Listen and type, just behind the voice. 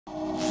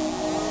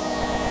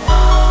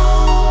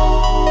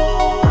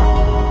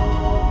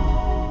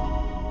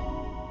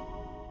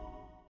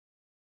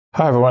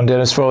Hi everyone,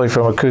 Dennis Foley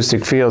from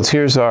Acoustic Fields.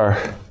 Here's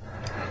our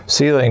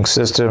ceiling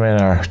system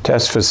in our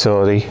test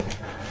facility.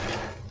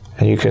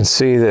 And you can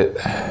see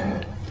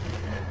that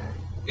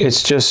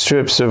it's just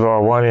strips of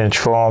our 1-inch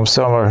foam.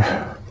 Some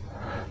are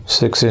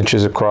 6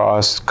 inches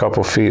across, a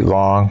couple feet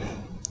long.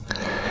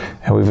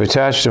 And we've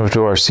attached them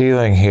to our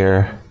ceiling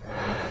here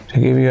to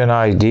give you an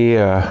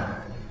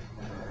idea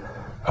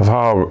of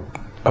how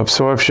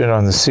absorption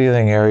on the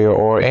ceiling area,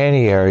 or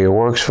any area,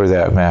 works for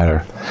that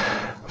matter.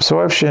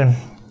 Absorption,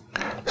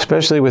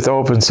 especially with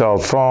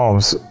open-celled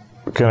foams,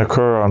 can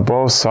occur on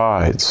both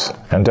sides,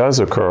 and does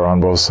occur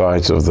on both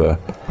sides of the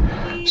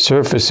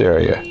surface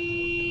area.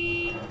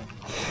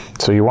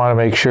 So you want to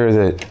make sure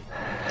that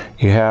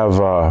you have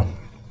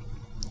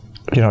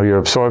your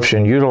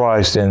absorption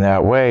utilized in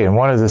that way. And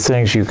one of the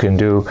things you can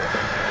do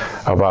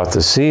about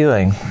the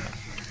ceiling,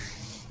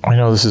 I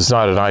know this is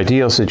not an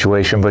ideal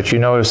situation, but you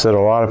notice that a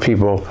lot of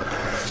people,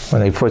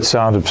 when they put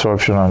sound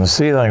absorption on the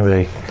ceiling,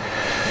 they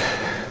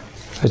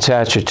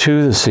attach it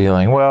to the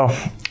ceiling. Well,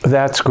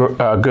 that's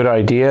a good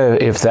idea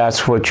if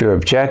that's what your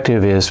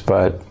objective is,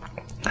 but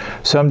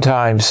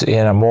sometimes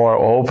in a more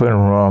open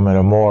room, in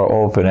a more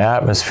open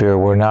atmosphere,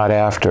 we're not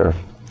after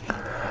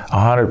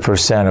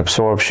 100%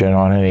 absorption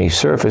on any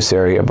surface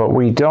area, but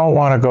we don't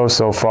want to go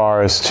so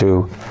far as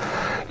to,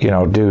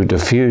 do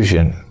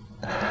diffusion,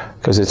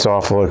 because it's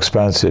awful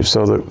expensive.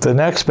 So the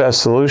next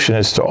best solution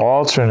is to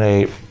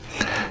alternate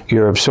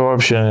your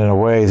absorption in a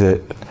way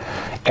that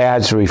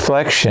adds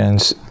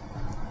reflections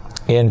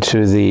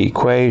into the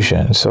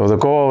equation. So the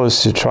goal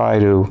is to try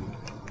to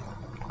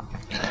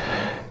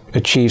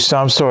achieve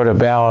some sort of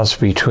balance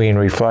between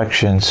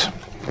reflections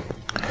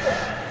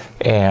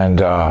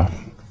and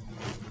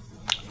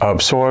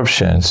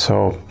absorption.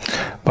 So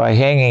by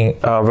hanging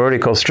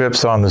vertical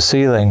strips on the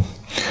ceiling,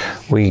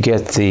 we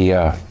get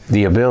the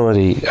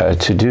ability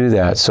to do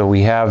that. So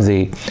we have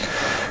the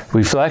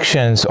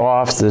reflections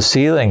off the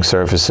ceiling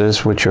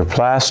surfaces, which are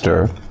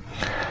plaster,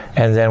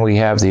 and then we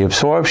have the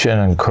absorption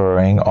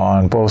occurring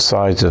on both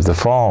sides of the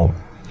foam.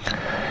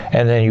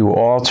 And then you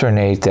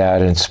alternate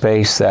that and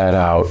space that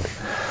out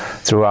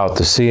throughout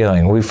the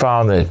ceiling. We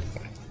found that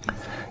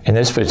in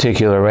this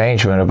particular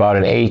arrangement, about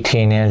an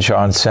 18-inch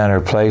on-center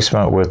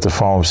placement with the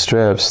foam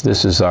strips,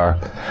 this is our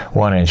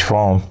 1-inch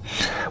foam,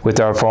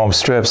 with our foam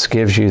strips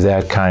gives you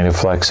that kind of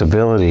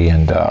flexibility.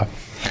 And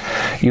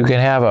you can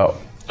have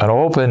an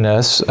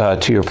openness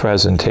to your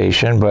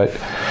presentation, but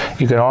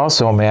you can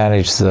also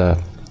manage the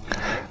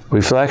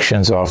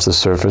reflections off the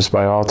surface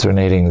by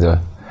alternating the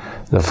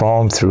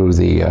foam through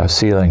the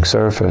ceiling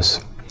surface.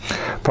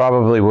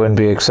 Probably wouldn't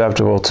be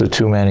acceptable to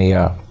too many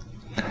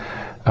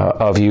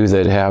of you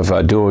that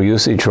have dual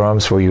usage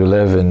rooms where you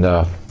live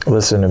and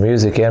listen to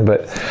music in,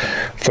 but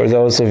for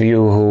those of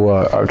you who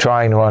are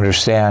trying to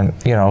understand,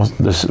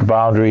 the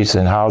boundaries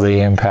and how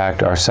they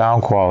impact our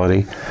sound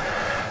quality,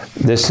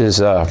 this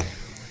is a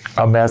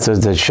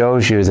method that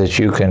shows you that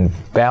you can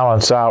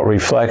balance out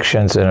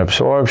reflections and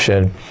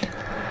absorption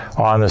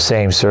on the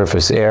same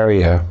surface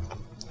area.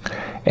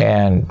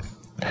 And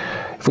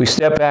if we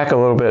step back a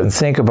little bit and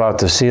think about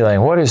the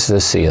ceiling, what is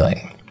the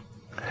ceiling?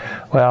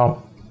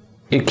 Well,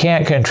 it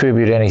can't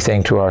contribute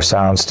anything to our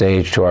sound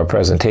stage, to our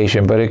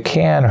presentation, but it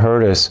can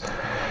hurt us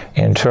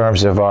in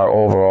terms of our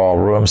overall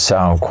room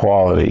sound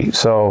quality.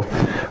 So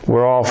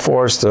we're all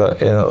forced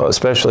to,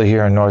 especially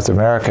here in North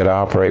America, to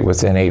operate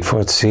within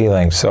 8-foot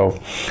ceilings. So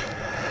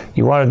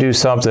you want to do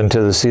something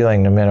to the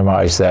ceiling to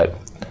minimize that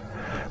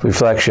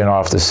reflection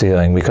off the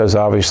ceiling, because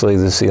obviously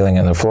the ceiling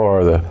and the floor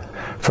are the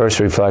first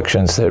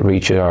reflections that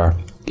reach our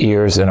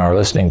ears in our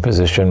listening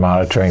position,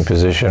 monitoring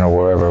position, or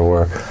wherever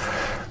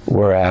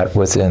we're at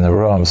within the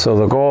room. So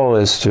the goal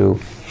is to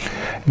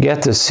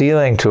get the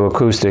ceiling to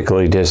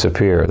acoustically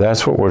disappear.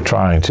 That's what we're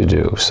trying to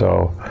do.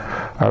 So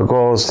our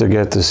goal is to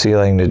get the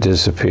ceiling to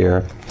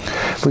disappear.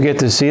 If we get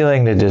the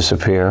ceiling to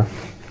disappear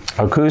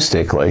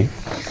acoustically,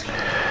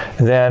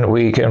 then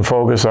we can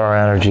focus our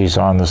energies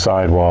on the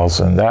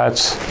sidewalls, and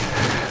that's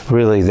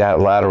really that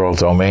lateral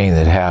domain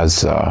that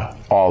has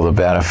all the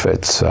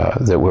benefits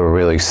that we're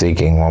really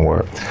seeking when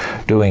we're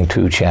doing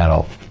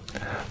 2-channel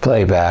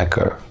playback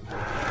or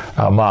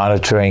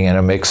monitoring in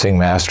a mixing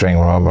mastering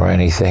room or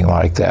anything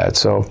like that.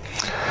 So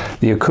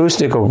the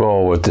acoustical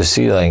goal with the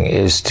ceiling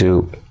is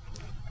to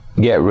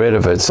get rid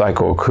of it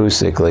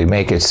psychoacoustically,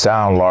 make it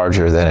sound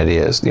larger than it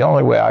is. The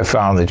only way I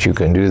found that you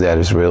can do that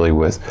is really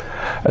with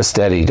a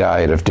steady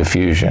diet of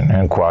diffusion,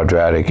 and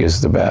quadratic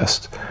is the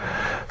best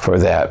for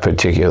that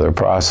particular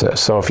process.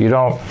 So if you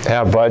don't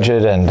have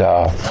budget and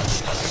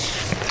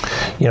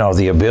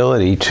the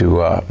ability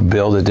to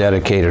build a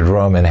dedicated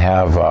room and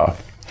have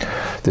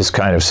this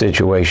kind of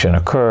situation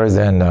occur,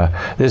 then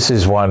this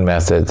is one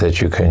method that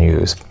you can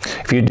use.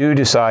 If you do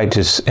decide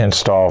to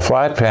install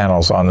flat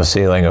panels on the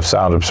ceiling of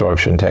sound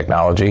absorption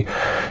technology,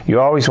 you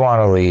always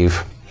want to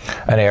leave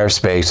an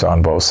airspace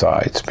on both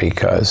sides,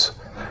 because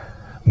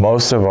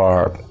most of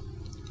our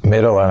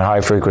middle and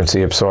high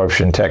frequency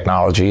absorption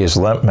technology is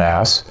limp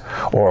mass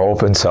or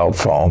open celled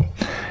foam,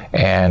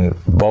 and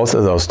both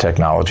of those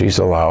technologies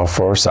allow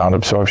for sound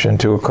absorption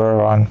to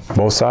occur on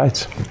both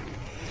sides.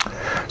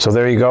 So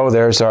there you go.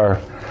 There's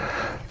our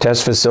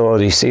test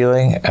facility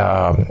ceiling.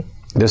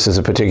 This is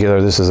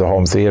a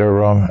home theater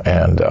room,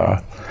 and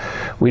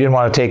we didn't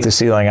want to take the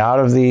ceiling out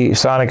of the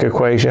sonic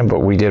equation, but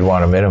we did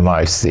want to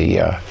minimize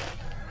the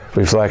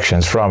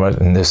reflections from it,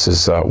 and this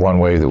is one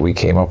way that we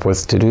came up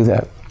with to do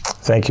that.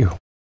 Thank you.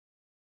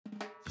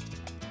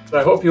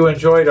 I hope you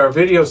enjoyed our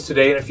videos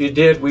today, and if you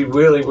did, we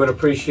really would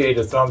appreciate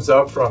a thumbs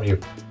up from you.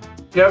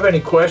 If you have any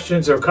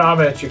questions or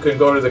comments, you can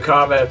go to the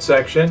comment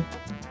section,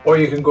 or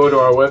you can go to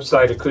our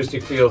website,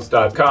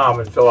 acousticfields.com,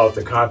 and fill out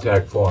the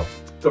contact form.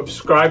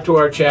 Subscribe to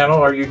our channel,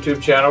 our YouTube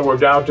channel. We're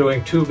now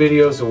doing 2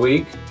 videos a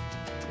week.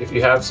 If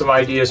you have some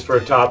ideas for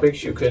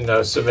topics, you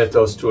can submit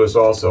those to us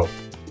also.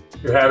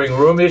 If you're having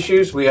room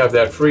issues, we have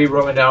that free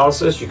room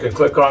analysis. You can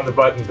click on the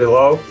button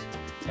below,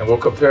 and we'll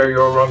compare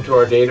your room to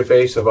our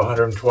database of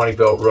 120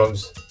 built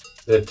rooms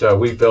that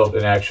we built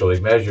and actually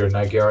measured, and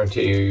I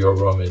guarantee you your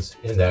room is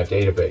in that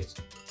database.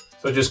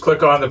 So just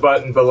click on the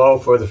button below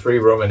for the free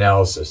room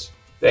analysis.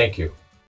 Thank you.